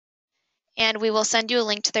and we will send you a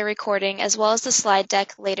link to the recording as well as the slide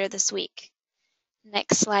deck later this week.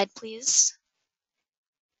 Next slide, please.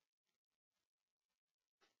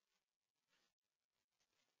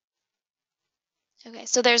 Okay,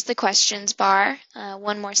 so there's the questions bar.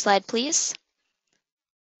 One more slide, please.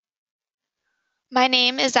 My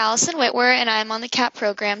name is Allison Whitwer, and I'm on the CAHP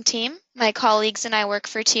program team. My colleagues and I work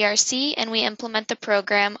for TRC, and we implement the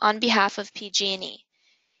program on behalf of PG&E.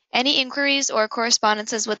 Any inquiries or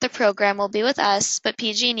correspondences with the program will be with us, but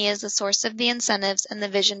PG&E is the source of the incentives and the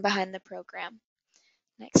vision behind the program.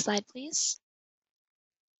 Next slide, please.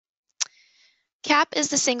 CAHP is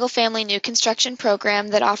the single-family new construction program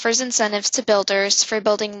that offers incentives to builders for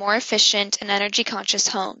building more efficient and energy-conscious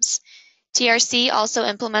homes. TRC also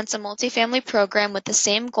implements a multifamily program with the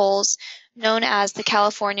same goals, known as the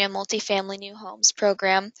California Multifamily New Homes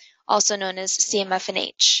Program, also known as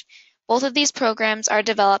CMF&H. Both of these programs are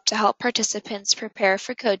developed to help participants prepare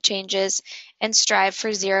for code changes and strive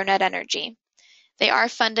for zero net energy. They are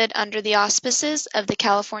funded under the auspices of the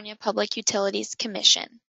California Public Utilities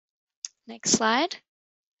Commission. Next slide.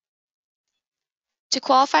 To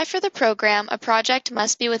qualify for the program, a project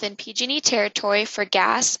must be within PG&E territory for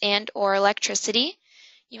gas and/or electricity.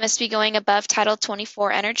 You must be going above Title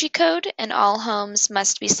 24 Energy Code, and all homes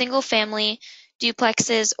must be single-family,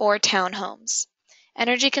 duplexes, or townhomes.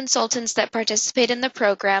 Energy consultants that participate in the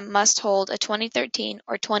program must hold a 2013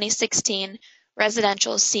 or 2016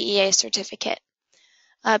 residential CEA certificate.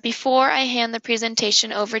 Before I hand the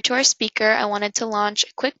presentation over to our speaker, I wanted to launch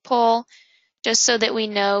a quick poll just so that we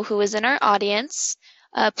know who is in our audience.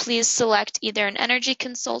 Please select either an energy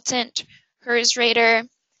consultant, HERS rater,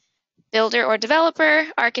 builder or developer,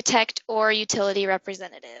 architect, or utility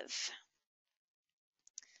representative.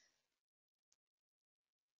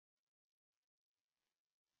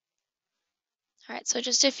 All right, so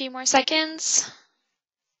just a few more seconds.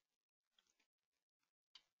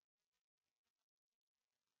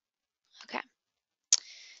 Okay.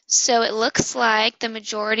 So it looks like the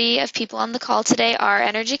majority of people on the call today are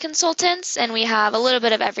energy consultants, and we have a little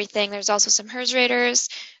bit of everything. There's also some HERS raters,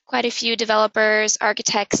 quite a few developers,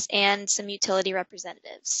 architects, and some utility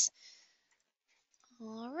representatives.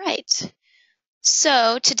 All right.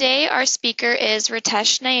 So today our speaker is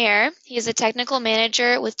Ritesh Nair. He is a technical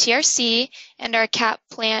manager with TRC and our CAHP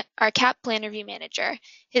plan review manager.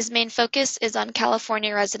 His main focus is on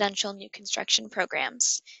California residential new construction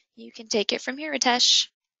programs. You can take it from here, Ritesh.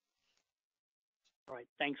 All right,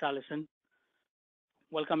 thanks, Allison.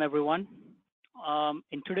 Welcome, everyone.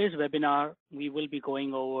 In today's webinar, we will be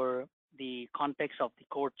going over the context of the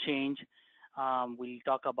code change. We'll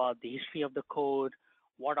talk about the history of the code,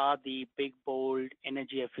 what are the big, bold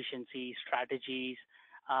energy efficiency strategies,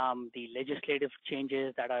 the legislative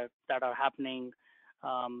changes that are happening,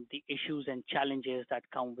 the issues and challenges that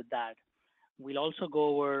come with that. We'll also go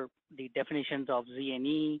over the definitions of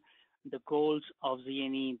ZNE, the goals of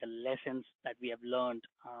ZNE, the lessons that we have learned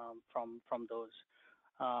from those.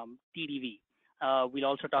 TDV. We'll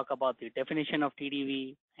also talk about the definition of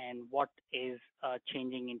TDV and what is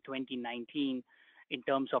changing in 2019 in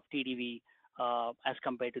terms of TDV as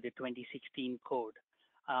compared to the 2016 code.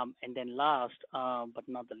 And then last but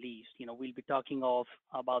not the least, we'll be talking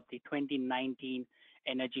about the 2019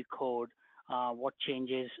 energy code, what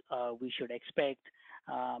changes we should expect,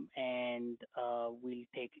 and we'll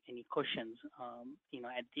take any questions,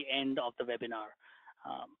 at the end of the webinar.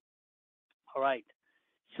 All right.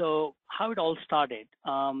 So how it all started,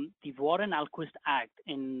 the Warren Alquist Act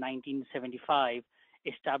in 1975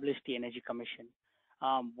 established the Energy Commission.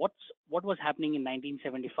 What was happening in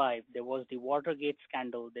 1975? There was the Watergate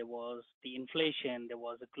scandal, there was the inflation, there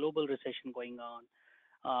was a global recession going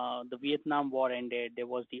on, the Vietnam War ended, there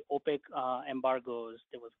was the OPEC embargoes,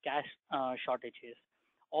 there was gas shortages.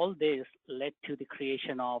 All this led to the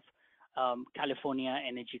creation of California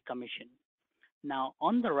Energy Commission. Now,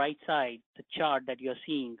 on the right side, the chart that you're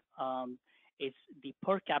seeing is the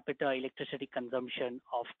per capita electricity consumption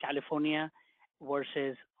of California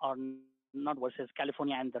versus, or not versus,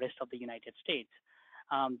 California and the rest of the United States.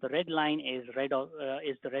 The red line is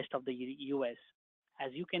the rest of the US.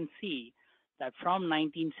 As you can see, that from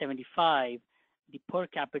 1975, the per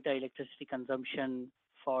capita electricity consumption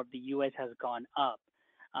for the US has gone up.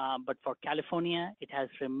 But for California, it has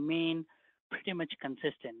remained pretty much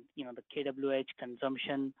consistent. The kWh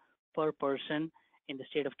consumption per person in the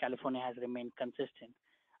state of California has remained consistent.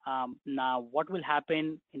 Now, what will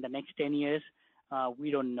happen in the next 10 years?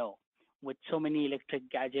 We don't know. With so many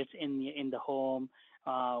electric gadgets in the home,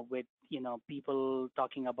 with people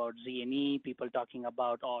talking about ZNE, people talking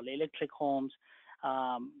about all electric homes,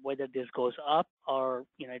 whether this goes up or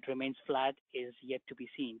it remains flat is yet to be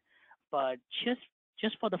seen. but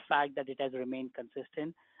just for the fact that it has remained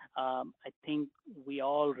consistent, I think we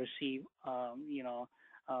all receive, a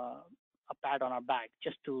pat on our back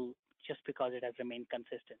just because it has remained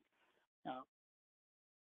consistent. Uh,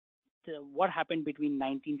 what happened between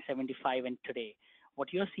 1975 and today?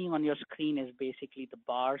 What you're seeing on your screen is basically the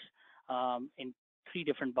bars in three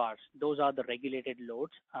different bars. Those are the regulated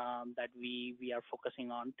loads that we are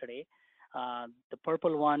focusing on today. The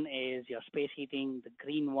purple one is your space heating. The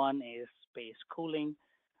green one is space cooling.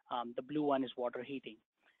 The blue one is water heating.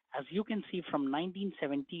 As you can see, from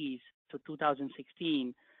 1970s to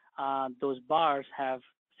 2016, those bars have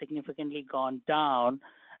significantly gone down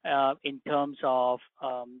in terms of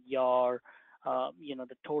the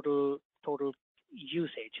total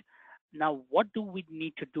usage. Now, what do we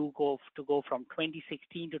need to do to go from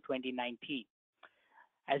 2016 to 2019?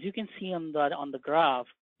 As you can see on the graph,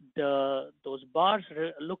 those bars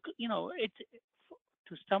look, it's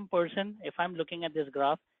to some person, if I'm looking at this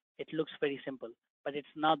graph, it looks very simple, but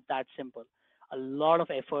it's not that simple. A lot of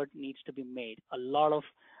effort needs to be made. A lot of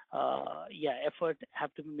effort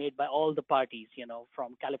have to be made by all the parties,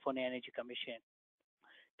 from California Energy Commission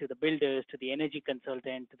to the builders, to the energy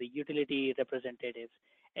consultant, to the utility representatives.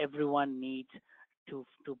 Everyone needs to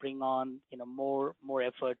bring on, more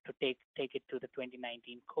effort to take it to the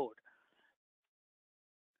 2019 code.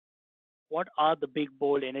 What are the big,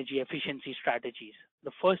 bold energy efficiency strategies?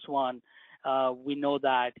 The first one, we know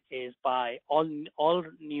that is by all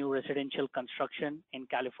new residential construction in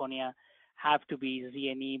California have to be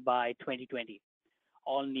ZNE by 2020.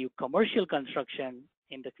 All new commercial construction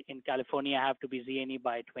in California have to be ZNE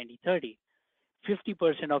by 2030.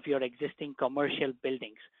 50% of your existing commercial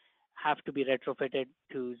buildings have to be retrofitted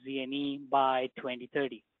to ZNE by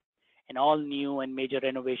 2030. And all new and major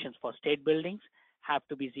renovations for state buildings have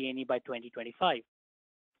to be ZNE by 2025.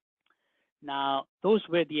 Now, those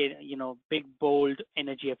were the big, bold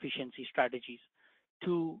energy efficiency strategies.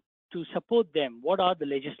 To support them, what are the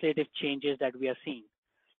legislative changes that we are seeing?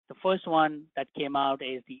 The first one that came out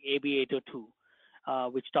is the AB 802,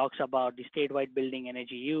 which talks about the statewide building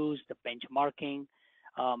energy use, the benchmarking,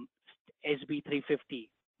 SB 350.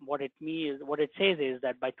 What it says is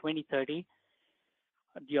that by 2030,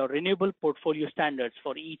 your renewable portfolio standards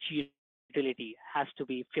for each utility has to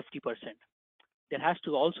be 50%. There has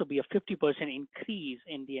to also be a 50% increase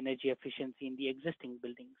in the energy efficiency in the existing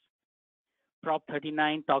buildings. Prop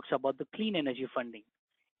 39 talks about the clean energy funding.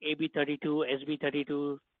 AB 32, SB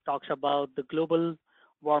 32 talks about the Global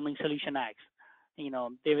Warming Solution Acts.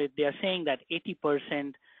 They are saying that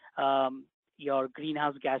 80% your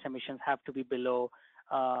greenhouse gas emissions have to be below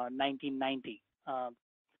 1990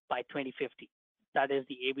 by 2050. That is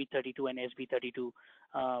the AB 32 and SB 32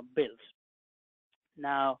 bills.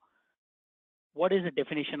 Now, what is the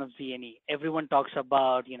definition of ZNE? Everyone talks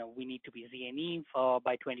about, we need to be ZNE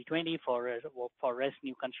by 2020 for res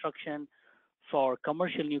new construction, for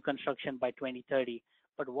commercial new construction by 2030.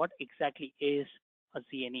 But what exactly is a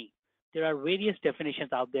ZNE? There are various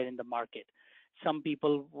definitions out there in the market. Some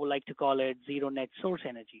people would like to call it zero net source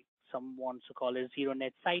energy. Some want to call it zero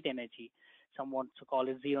net site energy. Some want to call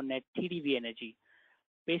it zero net TDV energy.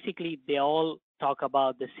 Basically, they all talk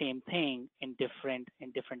about the same thing in different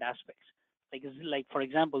aspects. Like for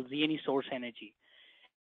example, ZNE source energy.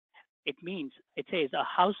 It says a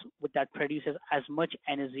house that produces as much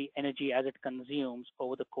energy as it consumes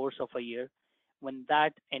over the course of a year, when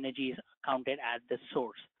that energy is counted at the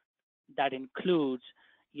source. That includes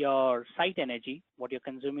your site energy, what you're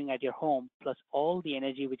consuming at your home, plus all the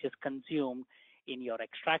energy which is consumed in your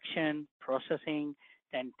extraction, processing,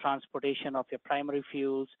 and transportation of your primary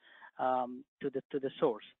fuels to the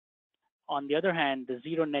source. On the other hand, the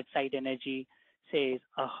zero net site energy says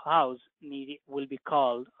a house will be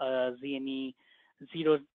called a ZNE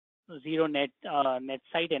zero net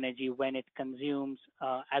site energy when it consumes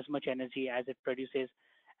as much energy as it produces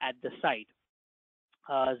at the site.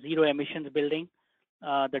 Zero emissions building.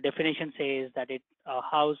 The definition says that a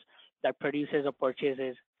house that produces or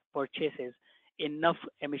purchases enough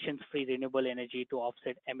emissions-free renewable energy to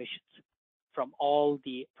offset emissions from all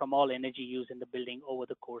energy used in the building over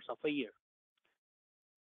the course of a year.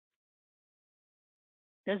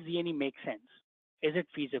 Does ZNE make sense? Is it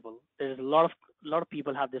feasible? There's a lot of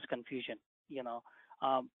people have this confusion.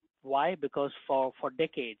 Why? Because for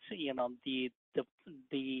decades, the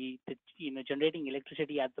generating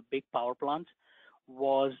electricity at the big power plants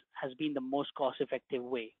has been the most cost-effective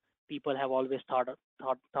way. People have always thought that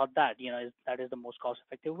that is the most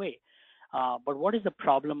cost-effective way. But what is the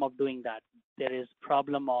problem of doing that? There is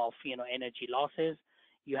problem of energy losses.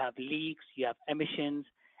 You have leaks. You have emissions,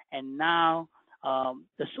 and now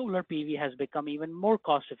the solar PV has become even more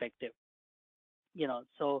cost-effective.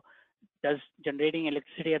 So does generating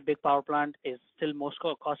electricity at big power plant is still most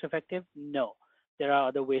cost effective? No, there are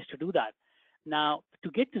other ways to do that. Now,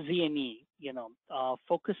 to get to ZNE,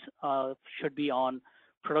 focus should be on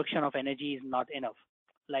production of energy is not enough.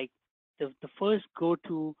 Like the first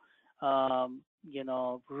go-to,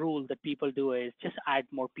 rule that people do is just add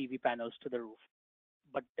more PV panels to the roof.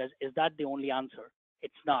 But is that the only answer?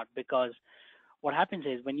 It's not, because what happens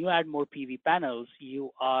is when you add more PV panels,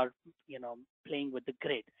 you are, playing with the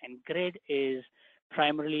grid, and grid is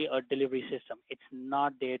primarily a delivery system. It's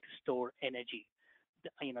not there to store energy.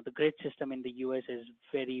 The grid system in the US is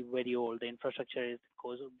very, very old. The infrastructure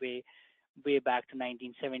goes way back to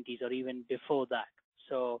 1970s or even before that.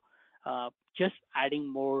 So just adding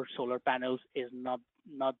more solar panels is not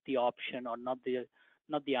the option, or not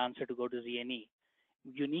the answer to go to ZNE.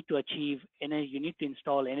 You need to you need to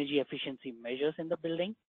install energy efficiency measures in the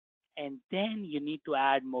building, and then you need to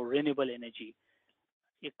add more renewable energy.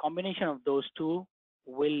 A combination of those two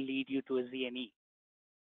will lead you to a ZNE.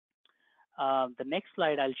 The next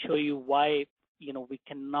slide, I'll show you why we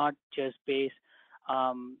cannot just base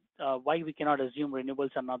why we cannot assume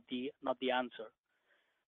renewables are not the answer.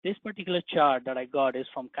 This particular chart that I got is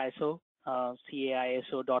from CAISO,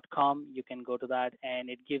 CAISO.com. You can go to that, and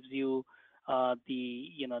it gives you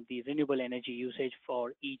the renewable energy usage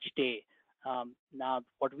for each day. Now,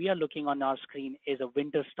 what we are looking on our screen is a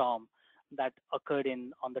winter storm that occurred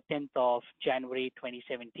on the 10th of January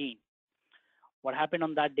 2017. What happened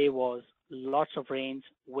on that day was lots of rains,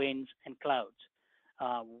 winds, and clouds.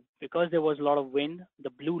 Because there was a lot of wind, the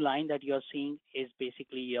blue line that you're seeing is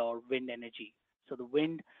basically your wind energy. So the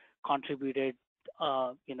wind contributed,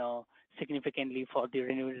 significantly for the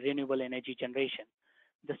renewable energy generation.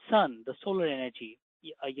 The sun, the solar energy,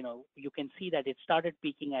 you can see that it started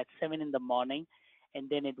peaking at 7 in the morning, and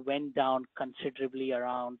then it went down considerably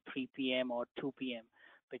around 3 p.m. or 2 p.m.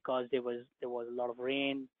 because there was a lot of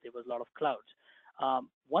rain, there was a lot of clouds.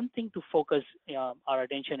 One thing to focus our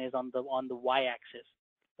attention is on the y-axis.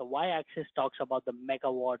 The y-axis talks about the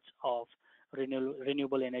megawatts of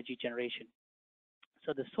renewable energy generation.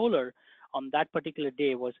 So the solar on that particular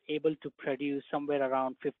day was able to produce somewhere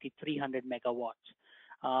around 5,300 megawatts.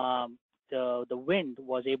 The wind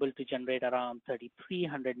was able to generate around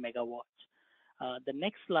 3,300 megawatts. The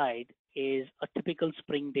next slide is a typical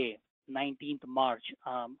spring day, 19th March.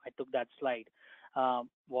 I took that slide.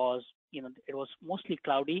 It was mostly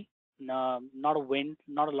cloudy, not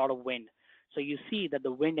a lot of wind. So you see that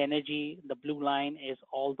the wind energy, the blue line, is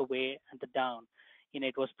all the way at the down.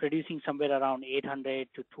 It was producing somewhere around 800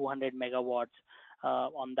 to 200 megawatts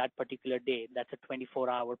on that particular day. That's a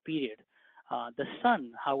 24-hour period. The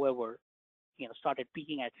sun, however, started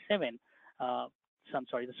peaking at 7.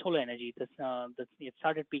 The solar energy. It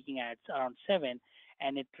started peaking at around 7,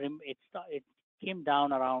 and it came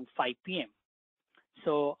down around 5 p.m.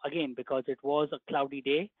 So again, because it was a cloudy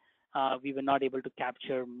day, we were not able to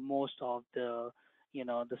capture most of the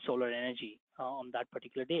solar energy on that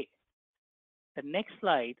particular day. The next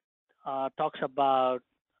slide talks about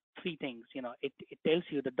three things. It tells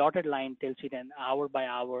you, the dotted line tells you an hour by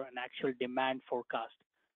hour an actual demand forecast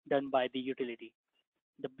done by the utility.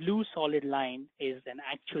 The blue solid line is an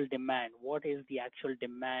actual demand. What is the actual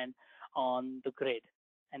demand on the grid?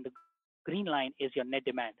 And the green line is your net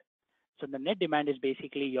demand. So the net demand is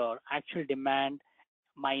basically your actual demand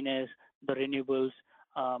minus the renewables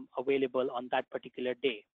available on that particular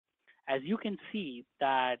day. As you can see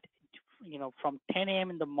that, from 10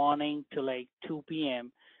 a.m. in the morning to like 2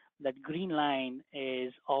 p.m., that green line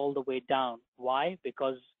is all the way down. Why?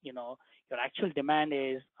 Because, your actual demand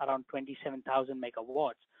is around 27,000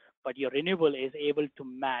 megawatts, but your renewable is able to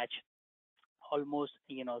match almost,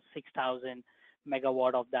 6,000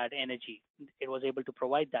 megawatt of that energy. It was able to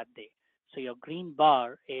provide that day. So your green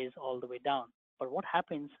bar is all the way down. But what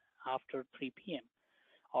happens after 3 p.m.?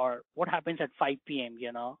 Or what happens at 5 p.m.?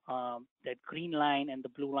 That green line and the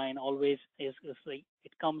blue line always is like,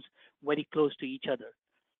 it comes very close to each other.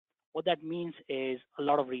 What that means is a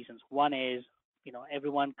lot of reasons. One is,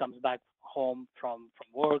 everyone comes back home from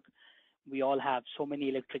work. We all have so many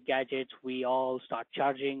electric gadgets. We all start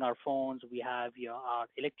charging our phones. We have our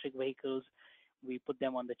electric vehicles. We put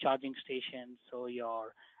them on the charging station. So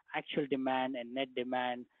your actual demand and net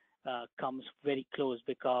demand comes very close,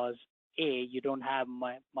 because you don't have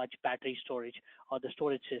much battery storage or the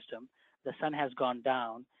storage system. The sun has gone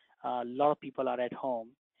down. A lot of people are at home,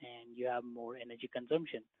 and you have more energy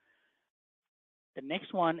consumption. The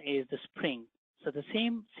next one is the spring. So the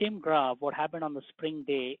same graph, what happened on the spring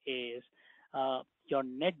day is your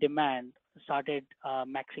net demand started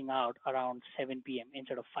maxing out around 7 p.m.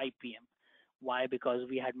 instead of 5 p.m. Why? Because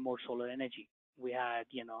we had more solar energy. we had,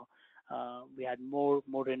 we had more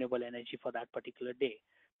renewable energy for that particular day.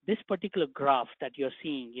 This particular graph that you're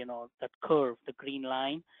seeing, that curve, the green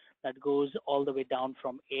line that goes all the way down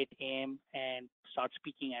from 8 a.m. and starts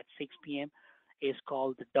peaking at 6 p.m. is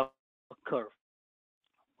called the duck curve,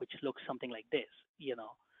 which looks something like this,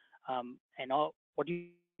 and what you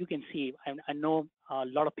can see, I know a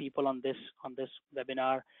lot of people on this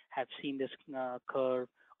webinar have seen this curve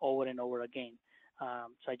over and over again.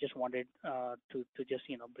 So I just wanted to just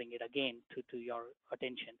bring it again to your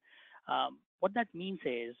attention. What that means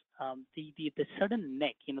is the sudden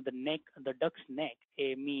neck, the duck's neck,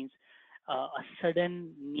 it means a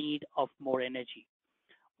sudden need of more energy.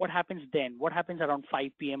 What happens then? What happens around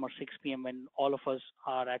 5 p.m. or 6 p.m. when all of us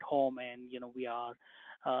are at home and we are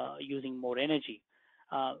using more energy?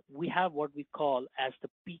 We have what we call as the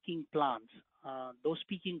peaking plants. Those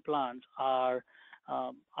peaking plants are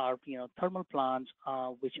thermal plants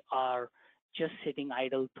which are just sitting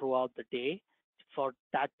idle throughout the day for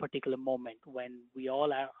that particular moment when we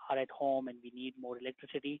all are at home and we need more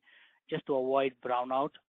electricity just to avoid brownout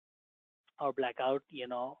or blackout.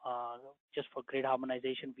 Just for grid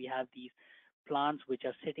harmonization, we have these plants which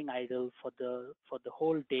are sitting idle for the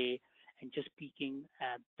whole day and just peaking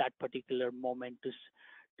at that particular moment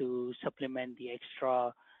to supplement the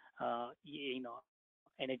extra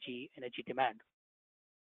energy demand.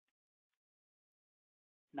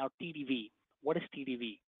 Now TDV, what is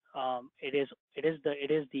TDV? It is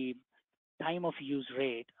the time of use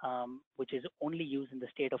rate, which is only used in the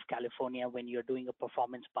state of California when you're doing a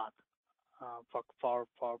performance path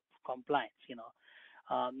for compliance.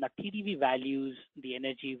 Now TDV values the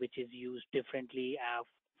energy which is used differently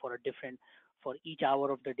for each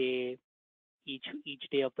hour of the day, each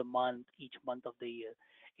day of the month, each month of the year.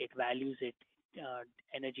 It values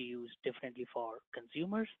energy used differently for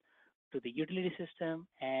consumers, to the utility system,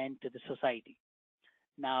 and to the society.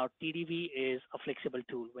 Now, TDV is a flexible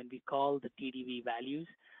tool. When we call the TDV values,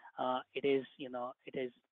 it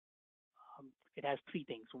has three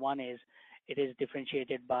things. One is it is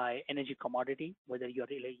differentiated by energy commodity, whether you're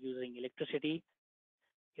using electricity,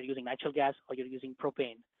 you're using natural gas, or you're using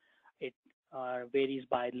propane. It varies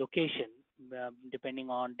by location, depending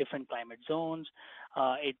on different climate zones.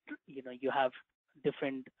 You have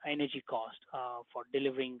different energy cost for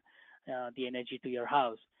delivering the energy to your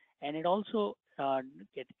house, and it also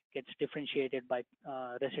gets differentiated by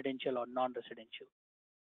residential or non-residential.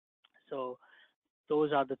 So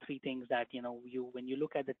those are the three things that when you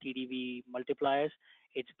look at the TDV multipliers,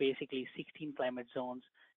 it's basically 16 climate zones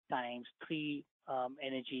times 3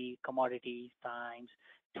 energy commodities times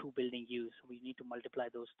 2 building use. We need to multiply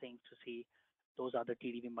those things to see those are the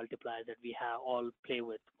TDV multipliers that we have all play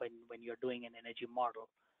with when you're doing an energy model.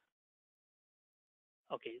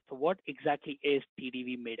 Okay, so what exactly is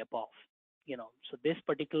TDV made up of? So this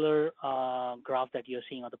particular graph that you're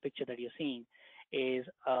seeing, or the picture that you're seeing, is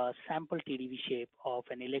a sample TDV shape of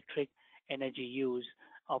an electric energy use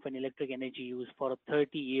for a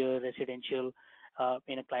 30-year residential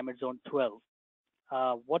in a climate zone 12.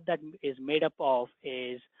 What that is made up of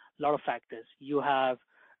is a lot of factors. You have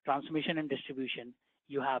transmission and distribution,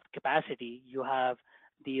 you have capacity, you have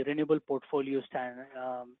the renewable portfolio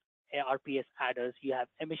RPS adders, you have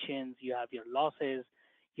emissions, you have your losses,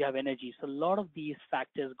 you have energy. So a lot of these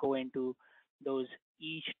factors go into those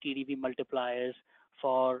each TDV multipliers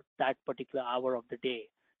for that particular hour of the day.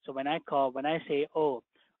 So when I say, oh,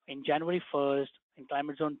 in January 1st, in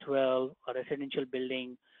climate zone 12, a residential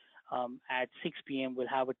building at 6 p.m. will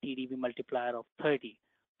have a TDV multiplier of 30.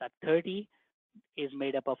 That 30 is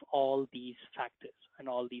made up of all these factors and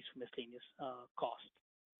all these miscellaneous costs.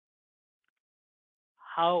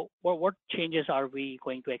 What changes are we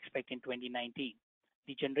going to expect in 2019?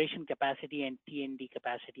 The generation capacity and T&D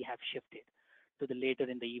capacity have shifted to the later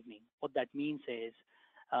in the evening. What that means is,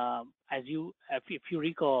 if you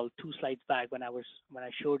recall 2 slides back when I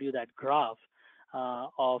showed you that graph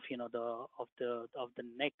of the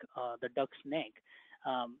neck, the duck's neck,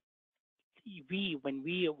 when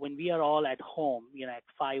we are all at home, at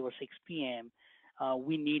 5 or 6 p.m.,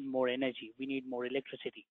 we need more energy, we need more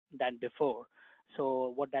electricity than before.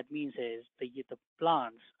 So what that means is the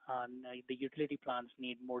plants, the utility plants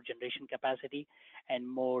need more generation capacity and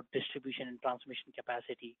more distribution and transmission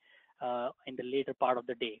capacity in the later part of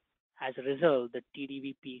the day. As a result, the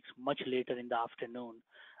TDV peaks much later in the afternoon,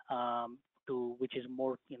 which is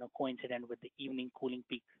more coincident with the evening cooling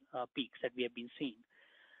peaks that we have been seeing.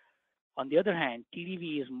 On the other hand,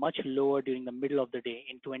 TDV is much lower during the middle of the day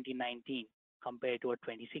in 2019 compared to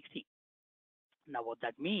 2016. Now, what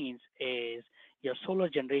that means is your solar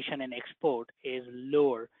generation and export is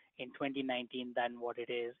lower in 2019 than what it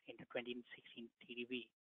is in the 2016 TDV.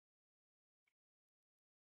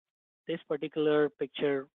 This particular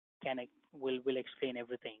picture will explain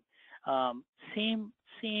everything. Same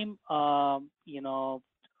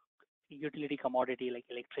utility commodity like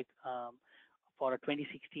electric for a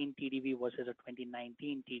 2016 TDV versus a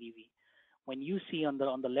 2019 TDV. When you see on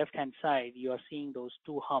the left hand side, you are seeing those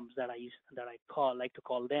two humps that I like to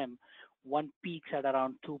call them. One peaks at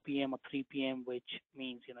around 2 p.m. or 3 p.m., which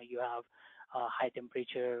means you have high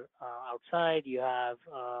temperature outside, you have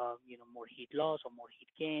more heat loss or more heat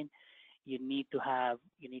gain. You need to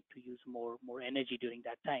use more energy during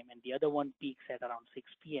that time, and the other one peaks at around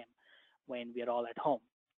 6 p.m. when we are all at home.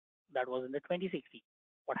 That was in the 2016.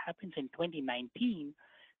 What happens in 2019?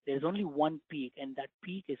 There's only one peak, and that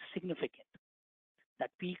peak is significant.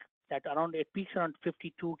 It peaks around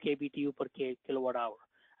 52 kBTU per kilowatt hour,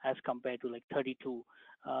 as compared to like 32,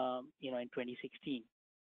 in 2016.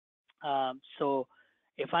 So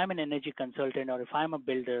if I'm an energy consultant or if I'm a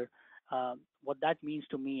builder, what that means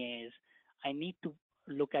to me is I need to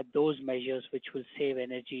look at those measures which will save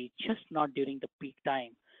energy, just not during the peak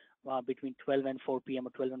time between 12 and 4 p.m.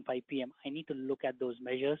 or 12 and 5 p.m. I need to look at those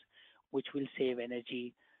measures which will save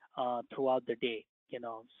energy throughout the day.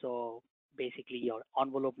 So basically your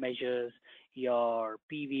envelope measures, your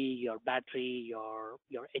PV, your battery, your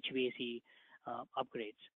HVAC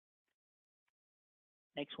upgrades.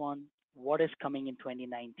 Next one, what is coming in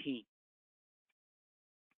 2019?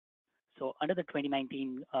 So under the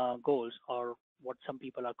 2019 goals, or what some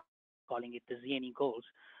people are calling it the ZNE goals,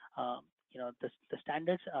 the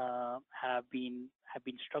standards have been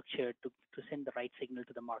structured to send the right signal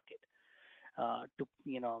to the market,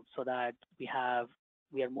 so that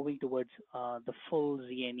we are moving towards the full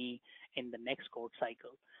ZNE in the next code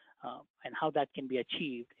cycle. And how that can be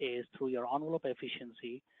achieved is through your envelope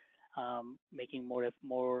efficiency, making more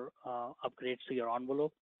upgrades to your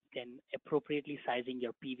envelope, then appropriately sizing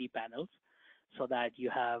your PV panels so that you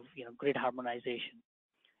have grid harmonization.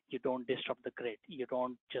 You don't disrupt the grid. You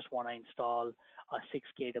don't just want to install a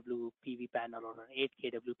 6 kW PV panel or an 8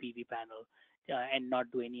 kW PV panel and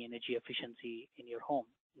not do any energy efficiency in your home.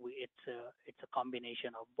 It's a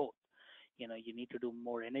combination of both. You need to do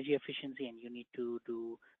more energy efficiency, and you need to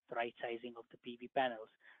do the right sizing of the PV panels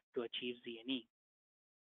to achieve ZNE.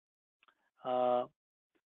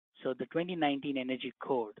 So the 2019 Energy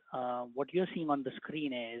Code, what you're seeing on the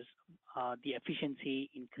screen is the efficiency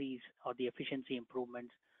increase or the efficiency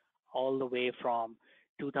improvements all the way from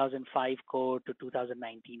 2005 code to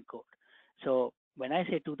 2019 code. So when I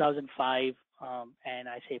say 2005 and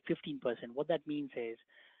I say 15%, what that means is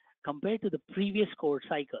compared to the previous code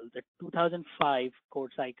cycle, the 2005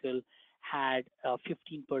 code cycle had a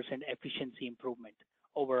 15% efficiency improvement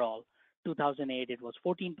overall. 2008 it was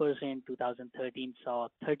 14%, 2013 saw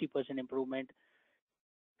 30% improvement,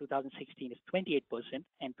 2016 is 28%,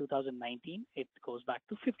 and 2019 it goes back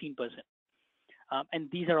to 15%.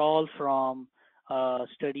 And these are all from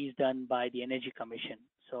studies done by the Energy Commission.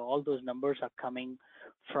 So all those numbers are coming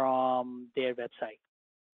from their website.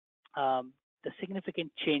 The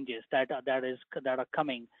significant changes that are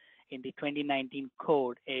coming in the 2019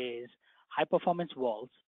 code is high performance walls,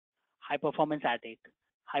 high performance attic,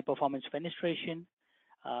 high performance fenestration.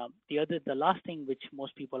 The last thing which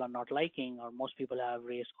most people are not liking, or most people have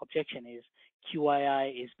raised objection, is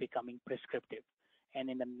QII is becoming prescriptive. And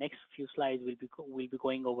in the next few slides, we'll be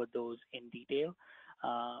going over those in detail.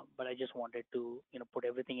 But I just wanted to put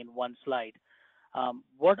everything in one slide.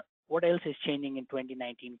 What else is changing in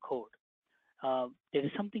 2019 code? There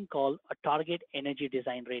is something called a target energy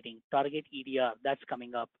design rating, target EDR, that's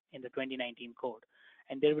coming up in the 2019 code.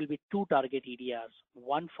 And there will be two target EDRs,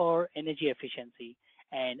 one for energy efficiency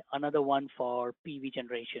and another one for PV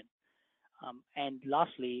generation. And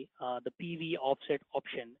lastly, the PV offset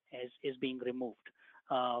option is being removed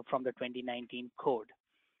from the 2019 code.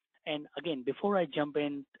 And again, before I jump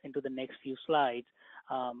into the next few slides,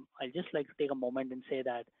 I'd just like to take a moment and say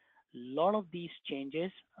that a lot of these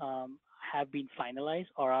changes have been finalized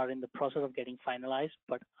or are in the process of getting finalized,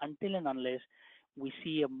 but until and unless we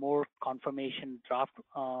see a more confirmation draft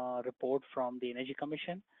report from the Energy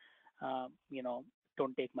Commission,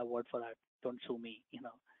 don't take my word for that. Don't sue me,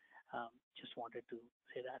 just wanted to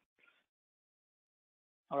say that.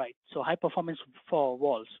 All right, so high performance for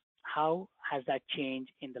walls. How has that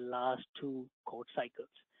changed in the last two code cycles?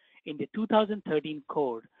 In the 2013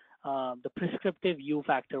 code, the prescriptive U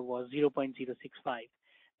factor was 0.065.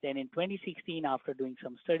 Then in 2016, after doing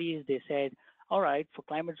some studies, they said, all right, for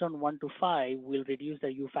climate zone 1 to 5, we'll reduce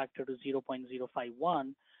the U factor to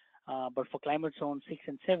 0.051. But for climate zone 6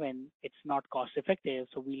 and 7, it's not cost effective,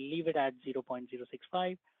 so we leave it at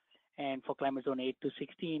 0.065. And for climate zone 8 to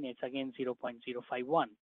 16, it's again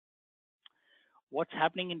 0.051. What's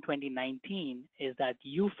happening in 2019 is that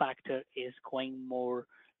U factor is going more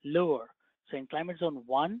lower. So in climate zone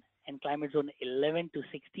 1 and climate zone 11 to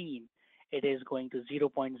 16, it is going to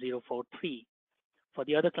 0.043. For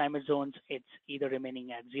the other climate zones, it's either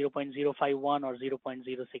remaining at 0.051 or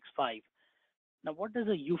 0.065. Now, what does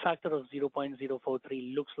a U factor of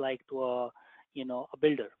 0.043 looks like to a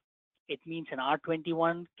builder? It means an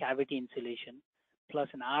R21 cavity insulation plus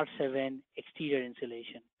an R7 exterior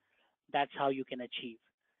insulation. That's how you can achieve.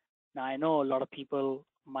 Now, I know a lot of people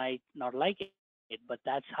might not like it, but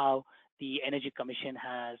that's how the Energy Commission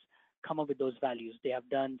has come up with those values. They have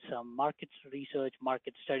done some market research,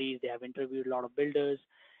 market studies, they have interviewed a lot of builders,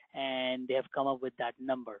 and they have come up with that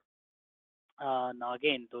number. Now,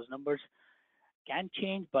 again, those numbers can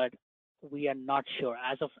change, but we are not sure.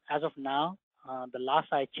 As of now, the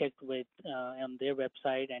last I checked with on their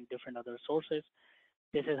website and different other sources,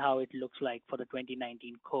 this is how it looks like for the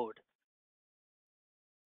 2019 code.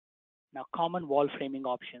 Now, common wall framing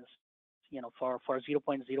options, for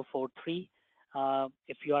 0.043,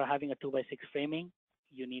 if you are having a 2x6 framing,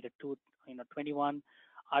 you need a 21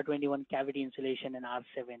 R21 cavity insulation and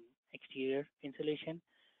R7 exterior insulation.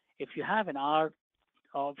 If you have a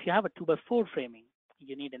 2x4 framing,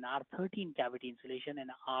 you need an R13 cavity insulation and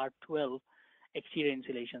R12 exterior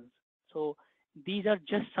insulations. So these are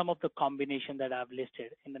just some of the combinations that I've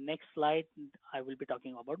listed. In the next slide, I will be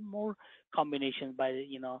talking about more combinations by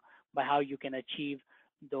how you can achieve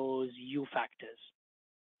those U factors.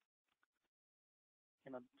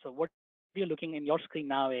 So what you're looking in your screen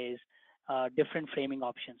now is different framing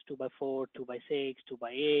options: 2x4, 2x6,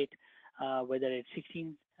 2x8, whether it's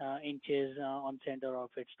 16 inches on center or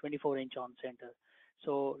if it's 24 inch on center.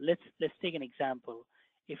 So let's take an example.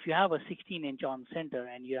 If you have a 16 inch on center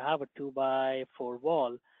and you have a 2x4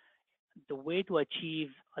 wall, the way to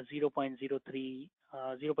achieve a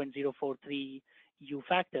 0.043 U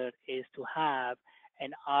factor is to have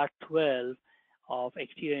an R12 of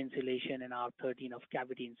exterior insulation and R13 of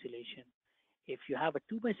cavity insulation. If you have a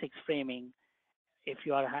 2x6 framing, if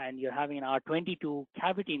you're having an R22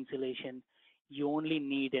 cavity insulation, you only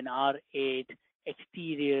need an R8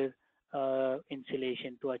 exterior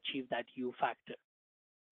insulation to achieve that U factor.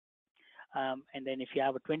 And then if you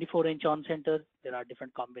have a 24 inch on center, there are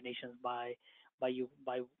different combinations by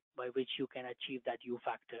which you can achieve that U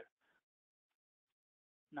factor.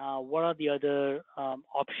 Now, what are the other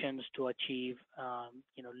options to achieve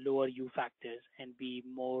lower U factors and be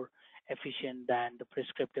more efficient than the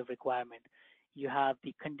prescriptive requirement? You have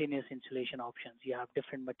the continuous insulation options. You have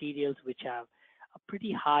different materials which have a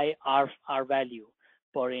pretty high R value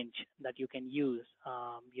per inch that you can use.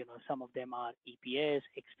 Some of them are EPS,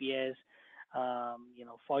 XPS,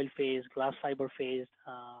 foil phase, glass fiber phase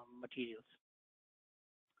materials.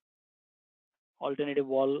 Alternative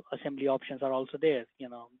wall assembly options are also there.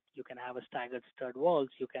 You can have a staggered stud walls.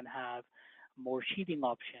 You can have more sheathing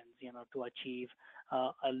options, to achieve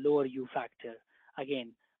a lower U factor.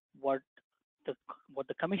 Again, what the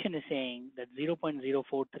commission is saying that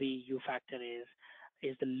 0.043 U factor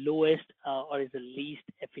is the lowest or is the least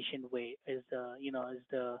efficient way, is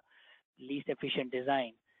the least efficient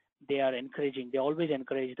design. They always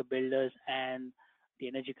encourage the builders and the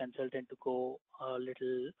energy consultant to go a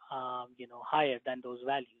little higher than those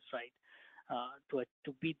values, right? To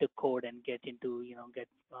beat the code and get into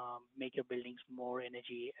make your buildings more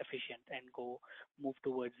energy efficient and move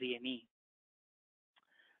towards ZNE.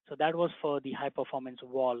 So that was for the high performance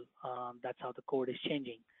wall. That's how the code is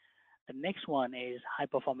changing. The next one is high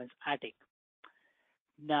performance attic.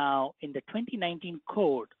 Now, in the 2019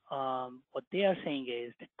 code, what they are saying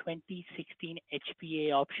is the 2016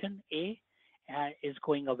 HPA option A is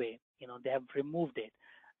going away. They have removed it.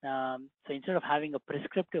 So instead of having a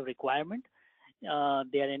prescriptive requirement, they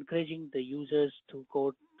are encouraging the users to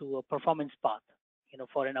go to a performance path,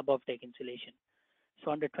 for an above deck insulation.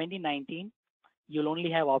 So under 2019, you'll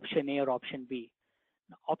only have option A or option B.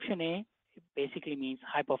 Now, option A basically means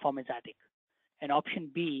high performance attic, and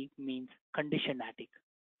option B means conditioned attic.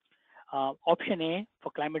 Option A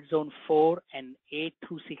for climate zone 4 and 8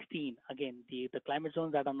 through 16. Again, the climate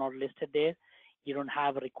zones that are not listed there, you don't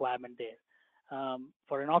have a requirement there.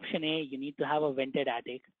 For an option A, you need to have a vented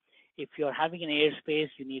attic. If you're having an airspace,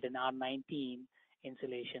 you need an R19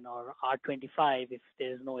 insulation or R25 if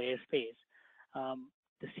there is no airspace.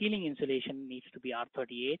 The ceiling insulation needs to be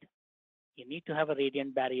R38. You need to have a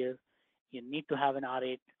radiant barrier. You need to have an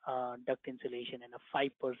R8 duct insulation and a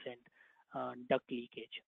 5% duct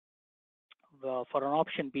leakage. For an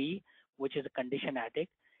option B, which is a conditioned attic,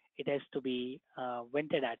 it has to be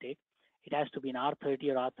vented attic. It has to be an R30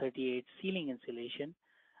 or R38 ceiling insulation.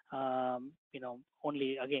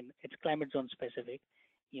 Only, again, it's climate zone specific.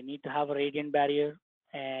 You need to have a radiant barrier,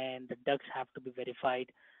 and the ducts have to be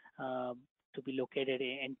verified to be located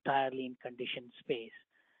entirely in conditioned space.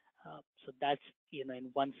 So that's, in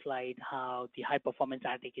one slide, how the high performance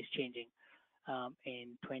attic is changing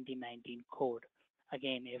in 2019 code.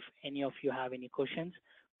 Again, if any of you have any questions,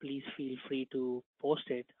 please feel free to post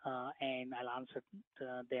it, and I'll answer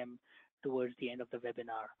them towards the end of the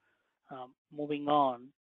webinar. Moving on,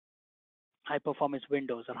 high performance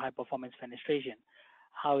windows or high performance fenestration,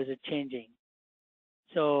 how is it changing?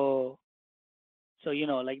 So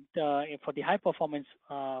like for the high performance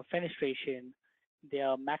fenestration,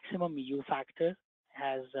 their maximum U factor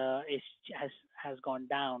has gone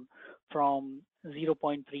down from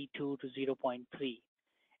 0.32 to 0.3,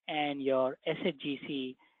 and your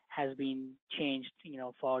SHGC has been changed,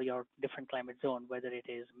 for your different climate zone, whether it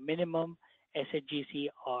is minimum SHGC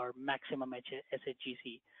or maximum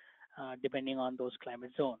SHGC, depending on those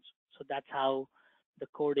climate zones. So that's how the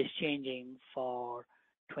code is changing for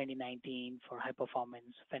 2019 for high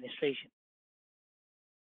performance fenestration.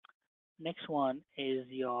 Next one is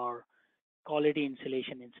your quality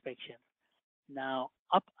insulation inspection. Now,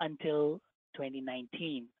 up until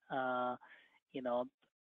 2019,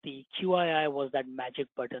 the QII was that magic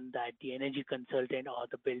button that the energy consultant or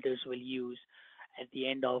the builders will use at the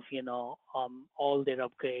end of all their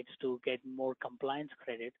upgrades to get more compliance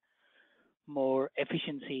credit, more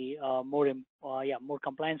efficiency, more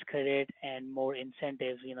compliance credit, and more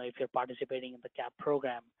incentives. If you're participating in the CAHP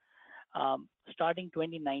program, starting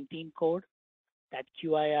 2019 code, that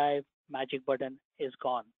QII magic button is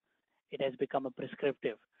gone. It has become a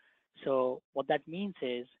prescriptive. So what that means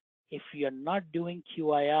is, if you're not doing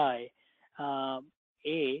QII,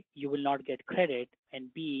 A, you will not get credit,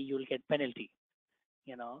 and B, you will get penalty,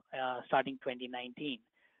 starting 2019.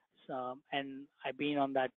 So, and I've been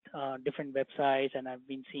on that different websites, and I've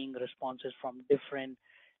been seeing responses from different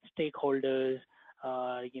stakeholders,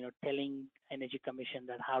 telling Energy Commission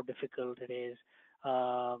that how difficult it is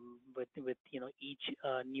with each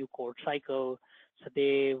new code cycle. So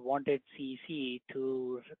they wanted CEC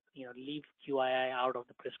to leave QII out of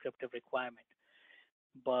the prescriptive requirement.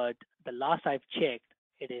 But the last I've checked,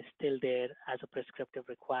 it is still there as a prescriptive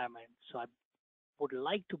requirement. So I would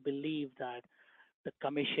like to believe that the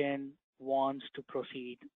Commission wants to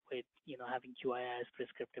proceed with having QII as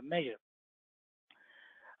prescriptive measure.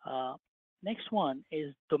 Next one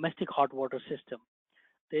is domestic hot water system.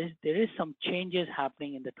 There is some changes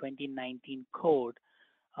happening in the 2019 code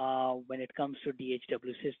when it comes to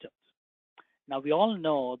DHW systems. Now, we all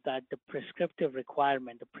know that the prescriptive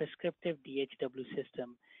requirement, the prescriptive DHW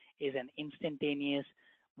system, is an instantaneous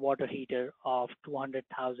water heater of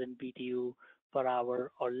 200,000 BTU per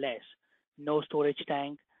hour or less. No storage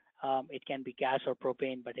tank. It can be gas or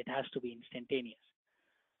propane, but it has to be instantaneous.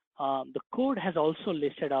 The code has also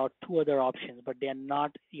listed out two other options, but they are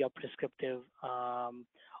not your prescriptive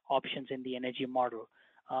options in the energy model.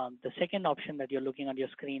 The second option that you're looking on your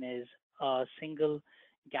screen is a single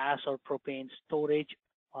gas or propane storage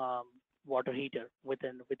water heater with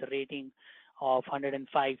a rating of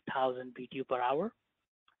 105,000 BTU per hour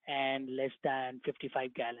and less than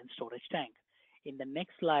 55-gallon storage tank. In the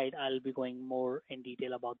next slide, I'll be going more in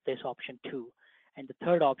detail about this option too. And the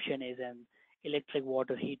third option is an electric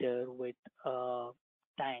water heater with a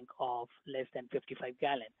tank of less than 55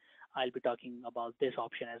 gallon. I'll be talking about this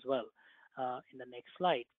option as well in the next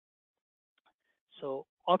slide. So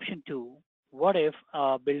option two, what if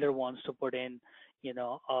a builder wants to put in,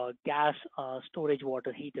 a gas storage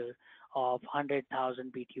water heater of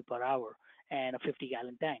 100,000 BTU per hour and a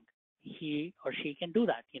 50-gallon tank? He or she can do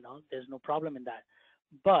that, there's no problem in that.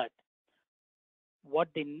 But what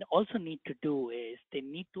they also need to do is they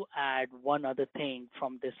need to add one other thing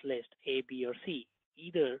from this list, A, B, or C.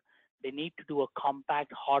 Either they need to do a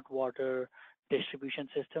compact hot water distribution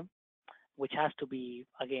system, which has to be,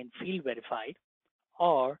 again, field verified,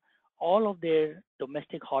 or all of their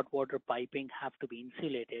domestic hot water piping have to be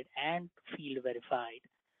insulated and field verified,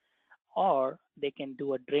 or they can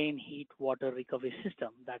do a drain heat water recovery system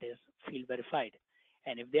that is field verified.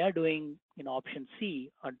 And if they are doing option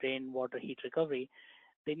C, a drain water heat recovery,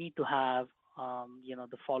 they need to have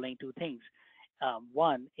the following two things.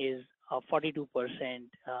 One is 42%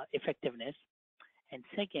 effectiveness, and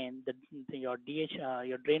second, your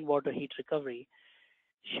drain water heat recovery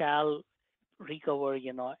shall recover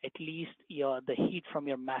at least the heat from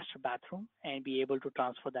your master bathroom and be able to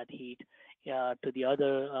transfer that heat to the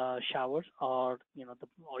other showers or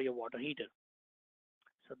or your water heater.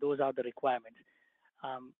 So those are the requirements.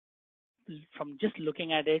 from just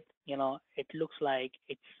looking at it, it looks like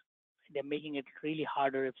they're making it really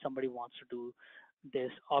harder if somebody wants to do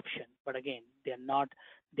this option. But again, they're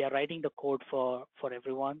writing the code for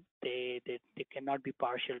everyone. They cannot be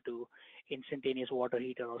partial to instantaneous water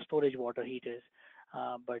heater or storage water heaters.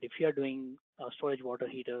 But if you're doing a storage water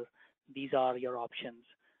heater, these are your options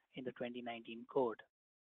in the 2019 code.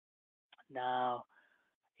 Now,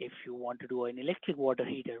 if you want to do an electric water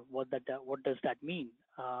heater, what does that mean?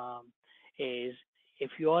 Is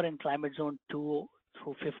if you are in climate zone 2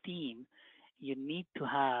 through 15, you need to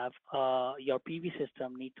have your PV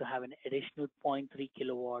system need to have an additional zero point 0.3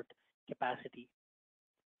 kilowatt capacity.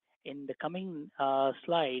 In the coming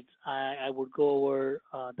slides, I would go over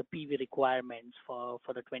the PV requirements for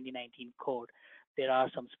the 2019 code. There are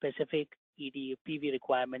some specific PV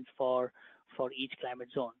requirements for each climate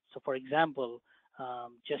zone. So for example,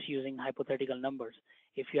 just using hypothetical numbers,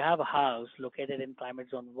 if you have a house located in climate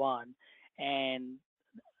zone 1, and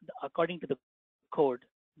according to the code,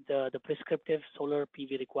 the prescriptive solar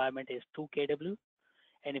PV requirement is 2 kW.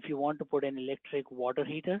 And if you want to put an electric water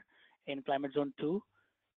heater in climate zone 2,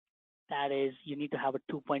 that is, you need to have a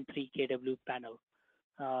 2.3 kW panel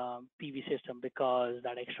PV system, because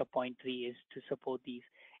that extra 0.3 is to support these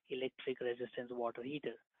electric resistance water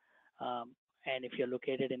heater. And if you're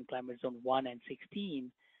located in climate zone 1 and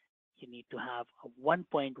 16, you need to have a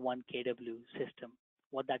 1.1 kW system.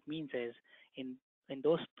 What that means is in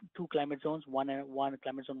those two climate zones,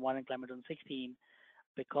 climate zone 1 and climate zone 16,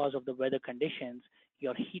 because of the weather conditions,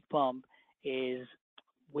 your heat pump they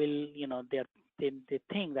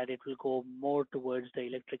think that it will go more towards the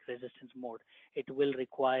electric resistance mode. It will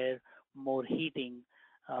require more heating,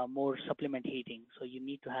 more supplement heating. So you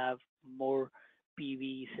need to have more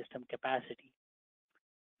PV system capacity.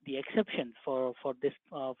 The exceptions for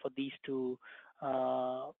these two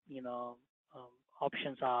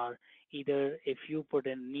options are either if you put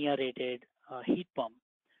a NEA rated heat pump,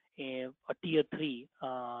 a tier 3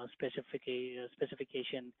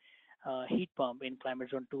 specification heat pump in climate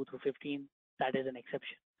zone 2 through 15, that is an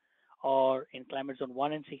exception. Or in climate zone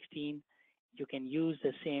 1 and 16, you can use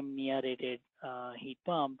the same NEA rated heat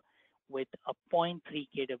pump with a 0.3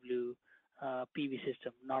 kW PV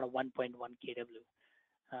system, not a 1.1 kW.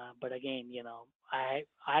 But again,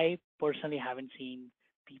 I personally haven't seen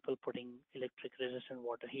people putting electric resistant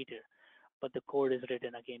water heater, but the code is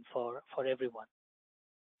written again for everyone.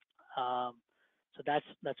 So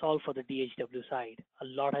that's all for the DHW side. A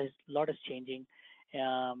lot is changing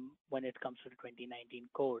when it comes to the 2019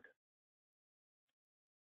 code.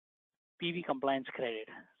 PV compliance credit.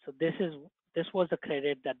 So this was the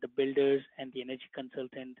credit that the builders and the energy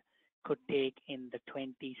consultant could take in the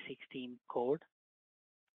 2016 code.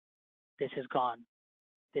 This is gone.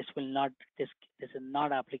 This is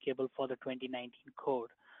not applicable for the 2019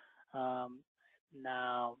 code.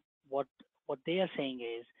 Now, what they are saying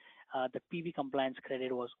is the PV compliance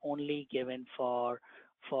credit was only given for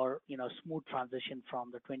smooth transition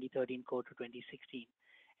from the 2013 code to 2016.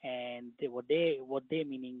 And what they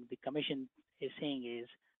meaning the commission is saying is,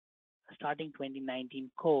 starting 2019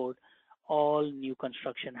 code, all new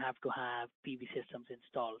construction have to have PV systems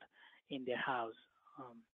installed in their house.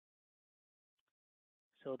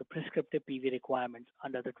 So the prescriptive PV requirements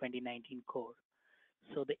under the 2019 code.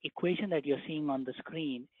 So the equation that you're seeing on the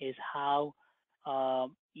screen is how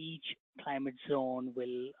each climate zone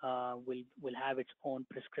will have its own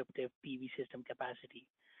prescriptive PV system capacity.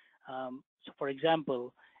 So for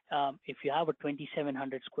example, if you have a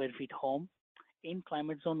 2,700 square feet home in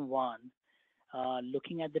climate zone 1,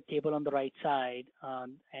 looking at the table on the right side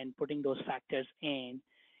and putting those factors in,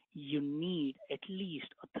 you need at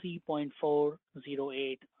least a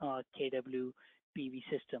 3.408 kW PV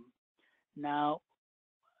system. Now,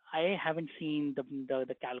 I haven't seen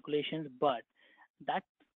the calculations, but that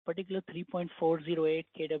particular 3.408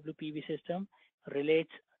 kW PV system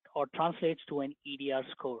relates or translates to an EDR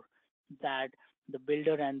score that the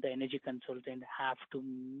builder and the energy consultant have to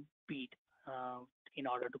beat in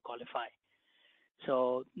order to qualify.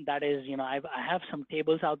 So that is, I have some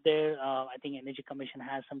tables out there. I think Energy Commission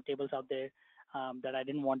has some tables out there that I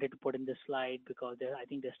didn't want to put in this slide because I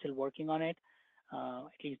think they're still working on it.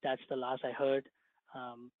 At least that's the last I heard.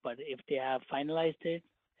 But if they have finalized it,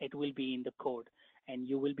 it will be in the code, and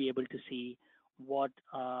you will be able to see what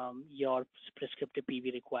your prescriptive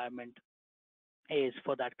PV requirement is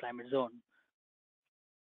for that climate zone.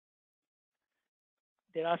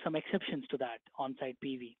 There are some exceptions to that on-site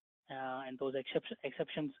PV. And those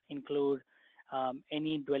exceptions include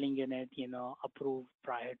any dwelling unit, approved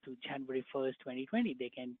prior to January 1st, 2020. They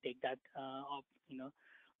can take that,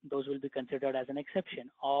 those will be considered as an exception.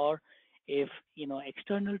 Or If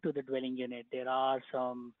external to the dwelling unit, there are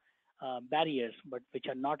some barriers, but which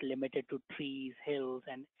are not limited to trees, hills,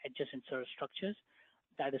 and adjacent structures,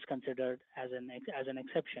 that is considered as an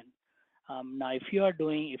exception. Now, if you're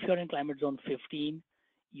in climate zone 15,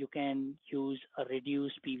 you can use a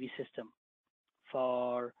reduced PV system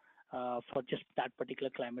for just that particular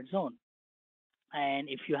climate zone. And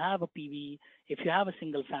if you have a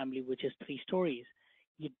single family which is 3 stories,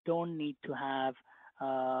 you don't need to have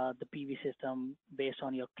the PV system based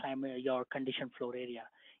on your climate, your conditioned floor area.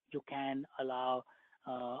 You can allow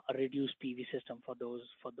a reduced PV system for those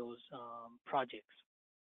projects.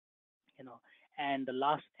 You know, and the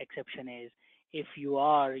last exception is if you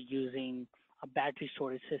are using a battery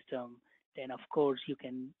storage system, then of course you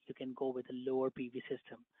can go with a lower PV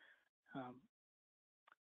system. Um,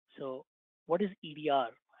 So what is EDR?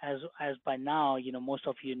 As by now, most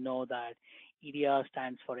of you know that EDR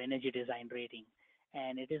stands for Energy Design Rating,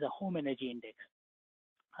 and it is a home energy index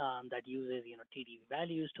that uses TDV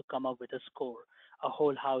values to come up with a score, a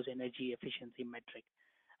whole house energy efficiency metric.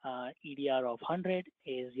 EDR of 100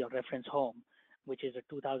 is your reference home, which is a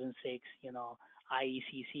 2006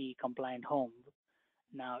 IECC compliant home.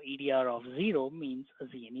 Now EDR of 0 means a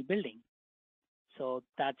ZNE building. So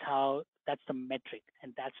that's the metric,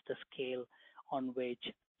 and that's the scale on which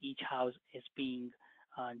each house is being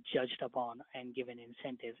judged upon and given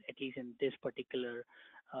incentives, at least in this particular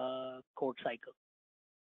code cycle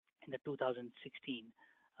in the 2016.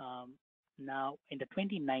 Um, Now, in the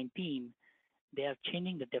 2019, they are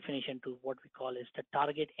changing the definition to what we call is the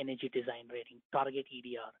target energy design rating, target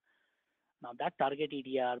EDR. Now, that target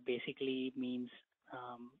EDR basically means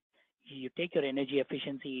um, you take your energy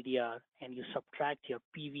efficiency EDR and you subtract your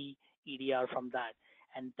PV EDR from that,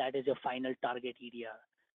 and that is your final target EDR.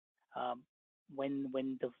 Um, when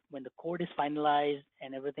the code is finalized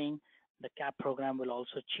and everything, the CAHP program will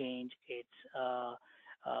also change its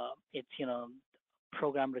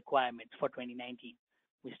program requirements for 2019.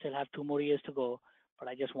 We still have 2 more years to go, but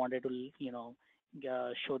I just wanted to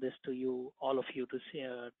show this to you, all of you, to see,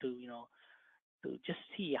 to just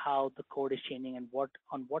see how the code is changing and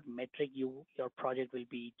on what metric your project will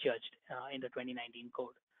be judged in the 2019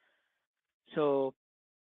 code. So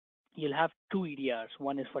you'll have 2 EDRs.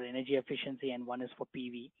 One is for energy efficiency and one is for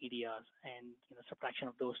PV EDRs, and subtraction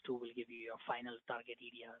of those two will give you your final target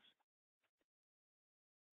EDRs.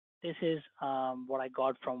 This is what I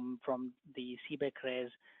got from the CBEC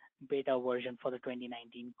Res beta version for the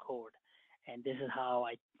 2019 code, and this is how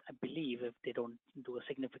I believe, if they don't do a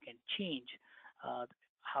significant change,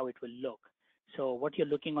 how it will look. So what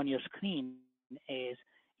you're looking on your screen is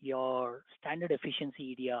your standard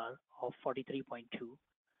efficiency EDR of 43.2.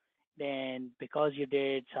 Then because you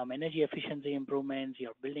did some energy efficiency improvements,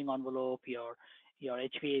 your building envelope, your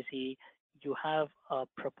HVAC, you have a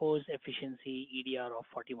proposed efficiency EDR of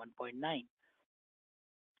 41.9.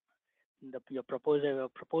 Your proposed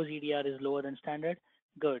EDR is lower than standard.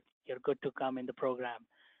 Good, you're good to come in the program.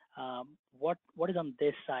 What is on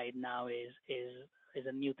this side now is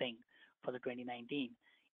a new thing for the 2019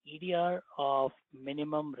 EDR of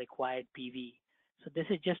minimum required PV. So this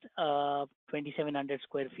is just a 2,700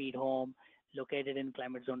 square feet home located in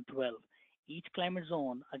climate zone 12. Each climate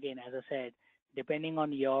zone, again, as I said, depending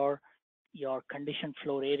on your conditioned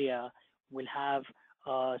floor area, will have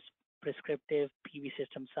a prescriptive PV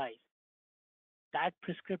system size. That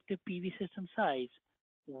prescriptive PV system size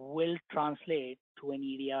will translate to an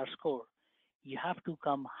EDR score. You have to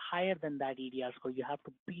come higher than that EDR score. You have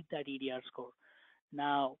to beat that EDR score.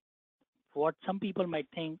 Now, what some people might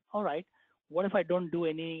think, all right, what if I don't do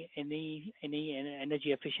any energy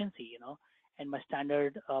efficiency, and my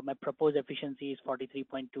standard, my proposed efficiency is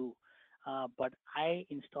 43.2, but I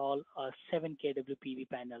install a 7 kW PV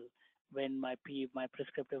panel when my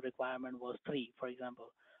prescriptive requirement was 3, for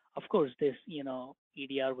example. Of course, this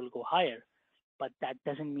EDR will go higher, but that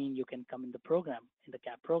doesn't mean you can come in the program, in the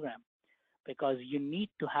CAHP program, because you need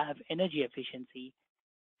to have energy efficiency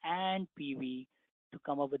and PV to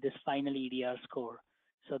come up with this final EDR score.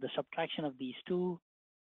 So the subtraction of these two,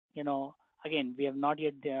 again, we have not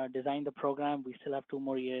yet designed the program. We still have 2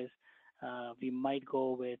 more years. We might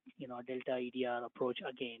go with, a delta EDR approach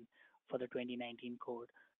again for the 2019 code.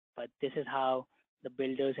 But this is how the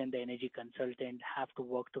builders and the energy consultant have to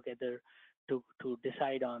work together to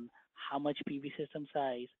decide on how much PV system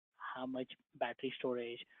size, how much battery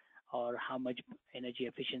storage, or how much energy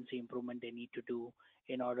efficiency improvement they need to do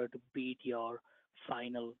in order to beat your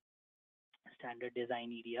final standard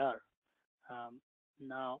design EDR.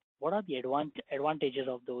 Now, what are the advantages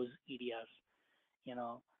of those EDRs?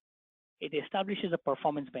 It establishes a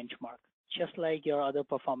performance benchmark, just like your other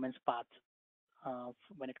performance paths.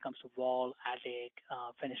 when it comes to wall, attic,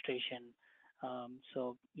 fenestration.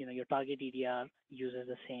 So your target EDR uses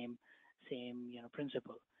the same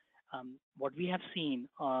principle. What we have seen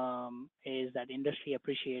is that industry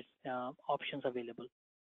appreciates options available.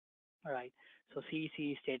 All right. So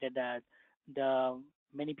CEC stated that the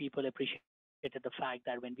many people appreciated the fact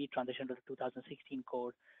that when we transitioned to the 2016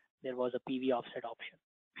 code, there was a PV offset option.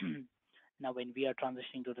 Now, when we are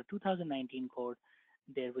transitioning to the 2019 code,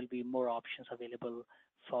 there will be more options available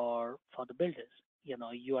for the builders.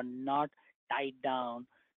 You are not tied down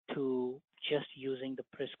to just using the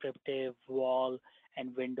prescriptive wall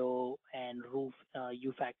and window and roof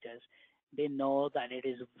U factors. They know that it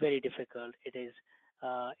is very difficult. It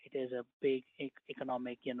is a big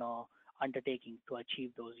economic undertaking to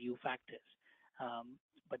achieve those U factors.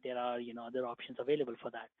 But there are other options available for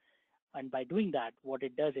that. And by doing that, what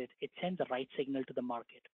it does is it sends the right signal to the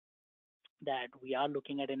market that we are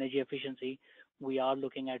looking at energy efficiency, we are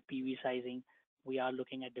looking at PV sizing, we are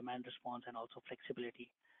looking at demand response and also flexibility.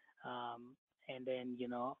 And then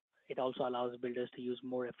it also allows builders to use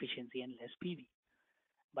more efficiency and less PV.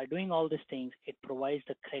 By doing all these things, it provides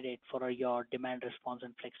the credit for your demand response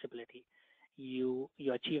and flexibility. You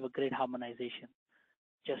achieve a grid harmonization,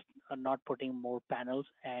 just not putting more panels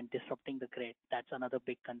and disrupting the grid. That's another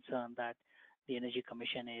big concern that the Energy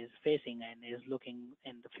Commission is facing and is looking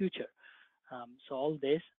in the future. So all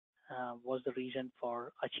this was the reason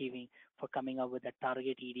for coming up with a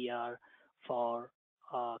target EDR for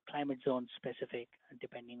climate zone specific,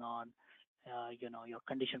 depending on your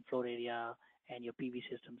condition floor area and your PV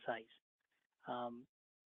system size.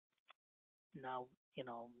 Now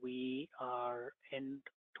we are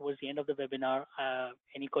towards the end of the webinar.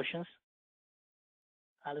 Any questions,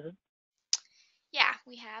 Alison? Yeah,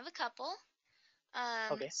 we have a couple.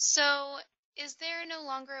 Okay. So is there no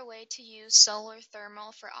longer a way to use solar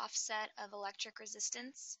thermal for offset of electric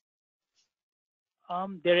resistance?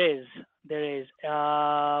 There is,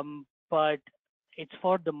 but it's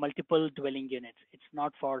for the multiple dwelling units. It's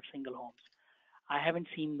not for single homes. I haven't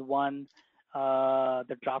seen one,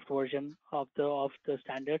 the draft version of the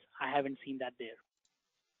standards. I haven't seen that there.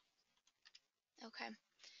 Okay.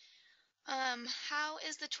 How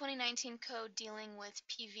is the 2019 code dealing with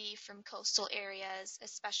PV from coastal areas,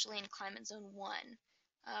 especially in climate zone 1,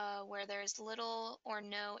 where there is little or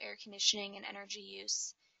no air conditioning and energy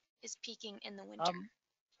use is peaking in the winter?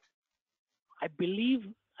 I believe,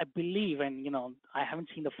 and I haven't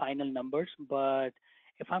seen the final numbers, but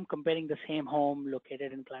if I'm comparing the same home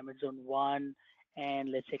located in climate zone 1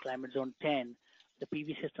 and let's say climate zone 10, the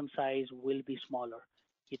PV system size will be smaller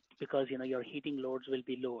because your heating loads will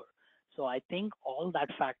be lower. So I think all that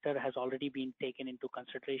factor has already been taken into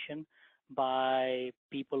consideration by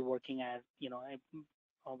people working at the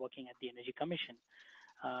Energy Commission.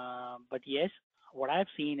 But yes, what I've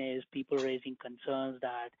seen is people raising concerns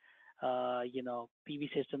that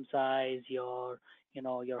PV system size, your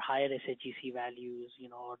higher SHGC values,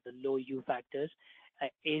 or the low U factors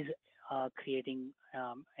is creating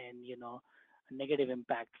a negative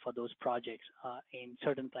impact for those projects in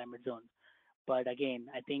certain climate zones. But again,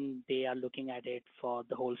 I think they are looking at it for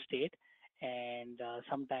the whole state, and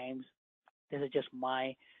sometimes this is just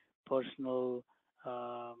my personal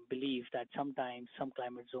belief that sometimes some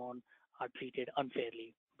climate zones are treated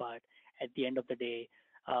unfairly. But at the end of the day,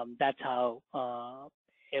 that's how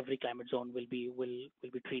every climate zone will be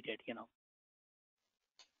treated.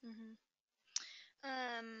 Mm-hmm.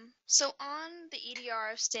 So on the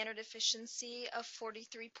EDR of standard efficiency of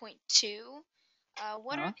 43.2,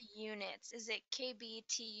 what are the units? Is it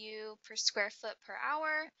kBTU per square foot per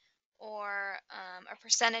hour, or a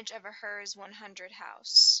percentage of a HERS 100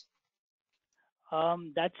 house?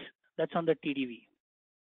 That's on the TDV,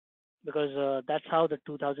 because that's how the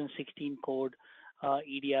 2016 code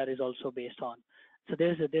EDR is also based on. So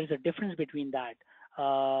there's a difference between that,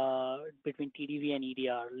 between TDV and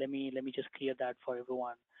EDR. Let me just clear that for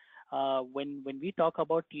everyone. When we talk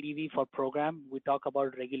about TDV for program, we talk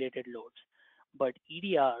about regulated loads. But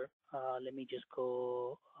EDR, let me just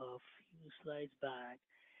go a few slides back.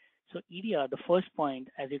 So EDR, the first point,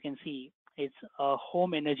 as you can see, it's a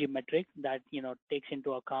home energy metric that takes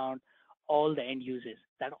into account all the end uses.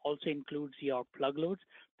 That also includes your plug loads.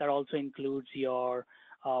 That also includes your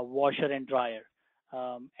washer and dryer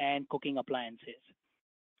and cooking appliances.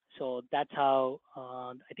 So that's how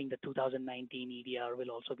I think the 2019 EDR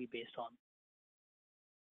will also be based on.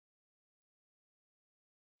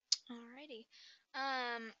 Alrighty.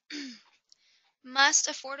 Must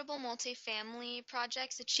affordable multifamily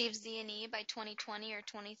projects achieve ZNE by 2020 or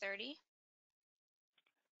 2030?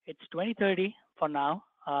 It's 2030 for now.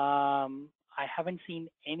 I haven't seen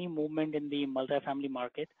any movement in the multifamily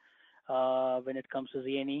market when it comes to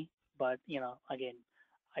ZNE. But again,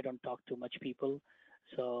 I don't talk to much people,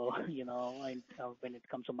 so when it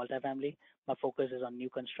comes to multifamily, my focus is on new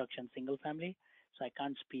construction, single family. So I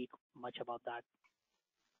can't speak much about that.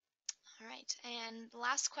 All right. And the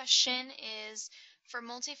last question is, for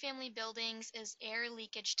multifamily buildings, is air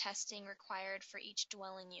leakage testing required for each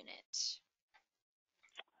dwelling unit?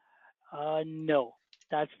 No,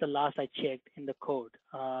 that's the last I checked in the code.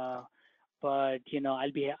 But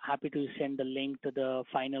I'll be happy to send the link to the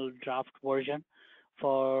final draft version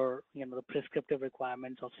for the prescriptive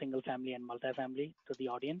requirements of single family and multifamily to the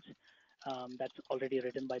audience. That's already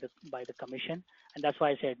written by the commission, and that's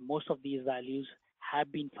why I said most of these values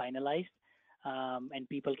have been finalized, and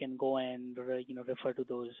people can go and refer to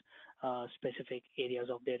those specific areas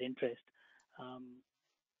of their interest. Um,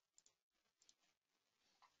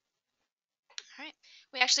 All right.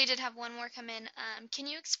 We actually did have one more come in. Can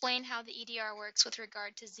you explain how the EDR works with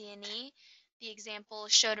regard to ZNE? The example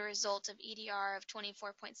showed a result of EDR of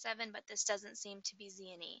 24.7, but this doesn't seem to be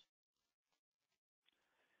ZNE.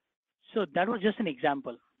 So that was just an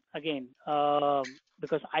example. Again,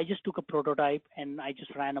 because I just took a prototype and I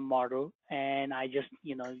just ran a model and I just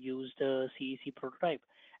used the CEC prototype.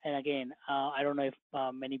 And again, I don't know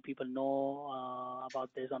if many people know about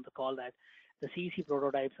this on the call, that the CEC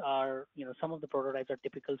prototypes are, some of the prototypes are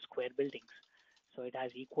typical square buildings. So it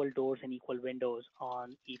has equal doors and equal windows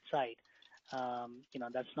on each side.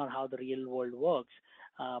 That's not how the real world works.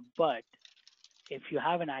 But if you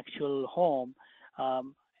have an actual home,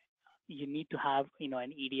 um, you need to have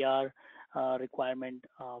an EDR requirement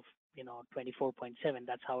of 24.7.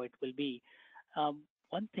 That's how it will be.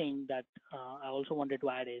 One thing that I also wanted to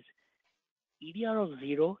add is EDR of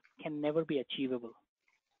 0 can never be achievable.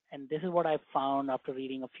 And this is what I found after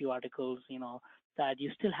reading a few articles, that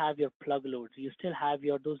you still have your plug loads, you still have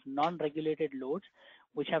your those non-regulated loads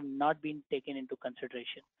which have not been taken into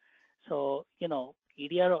consideration. So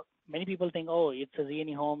EDR, many people think, oh, it's a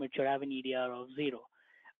ZNE home, it should have an EDR of 0,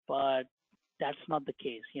 but that's not the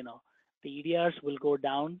case. The EDRs will go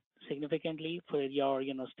down significantly for your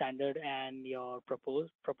standard, and your propose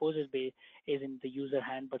is in the user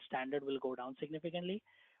hand, but standard will go down significantly.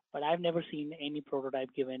 But I've never seen any prototype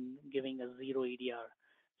giving a 0 EDR.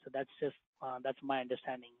 So that's my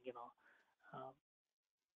understanding.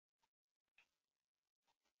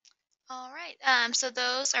 All right. So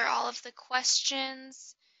those are all of the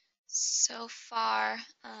questions so far.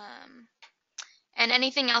 And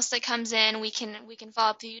anything else that comes in, we can follow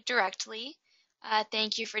up with you directly.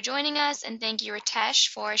 Thank you for joining us, and thank you, Ritesh,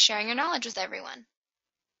 for sharing your knowledge with everyone.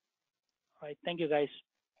 All right. Thank you, guys.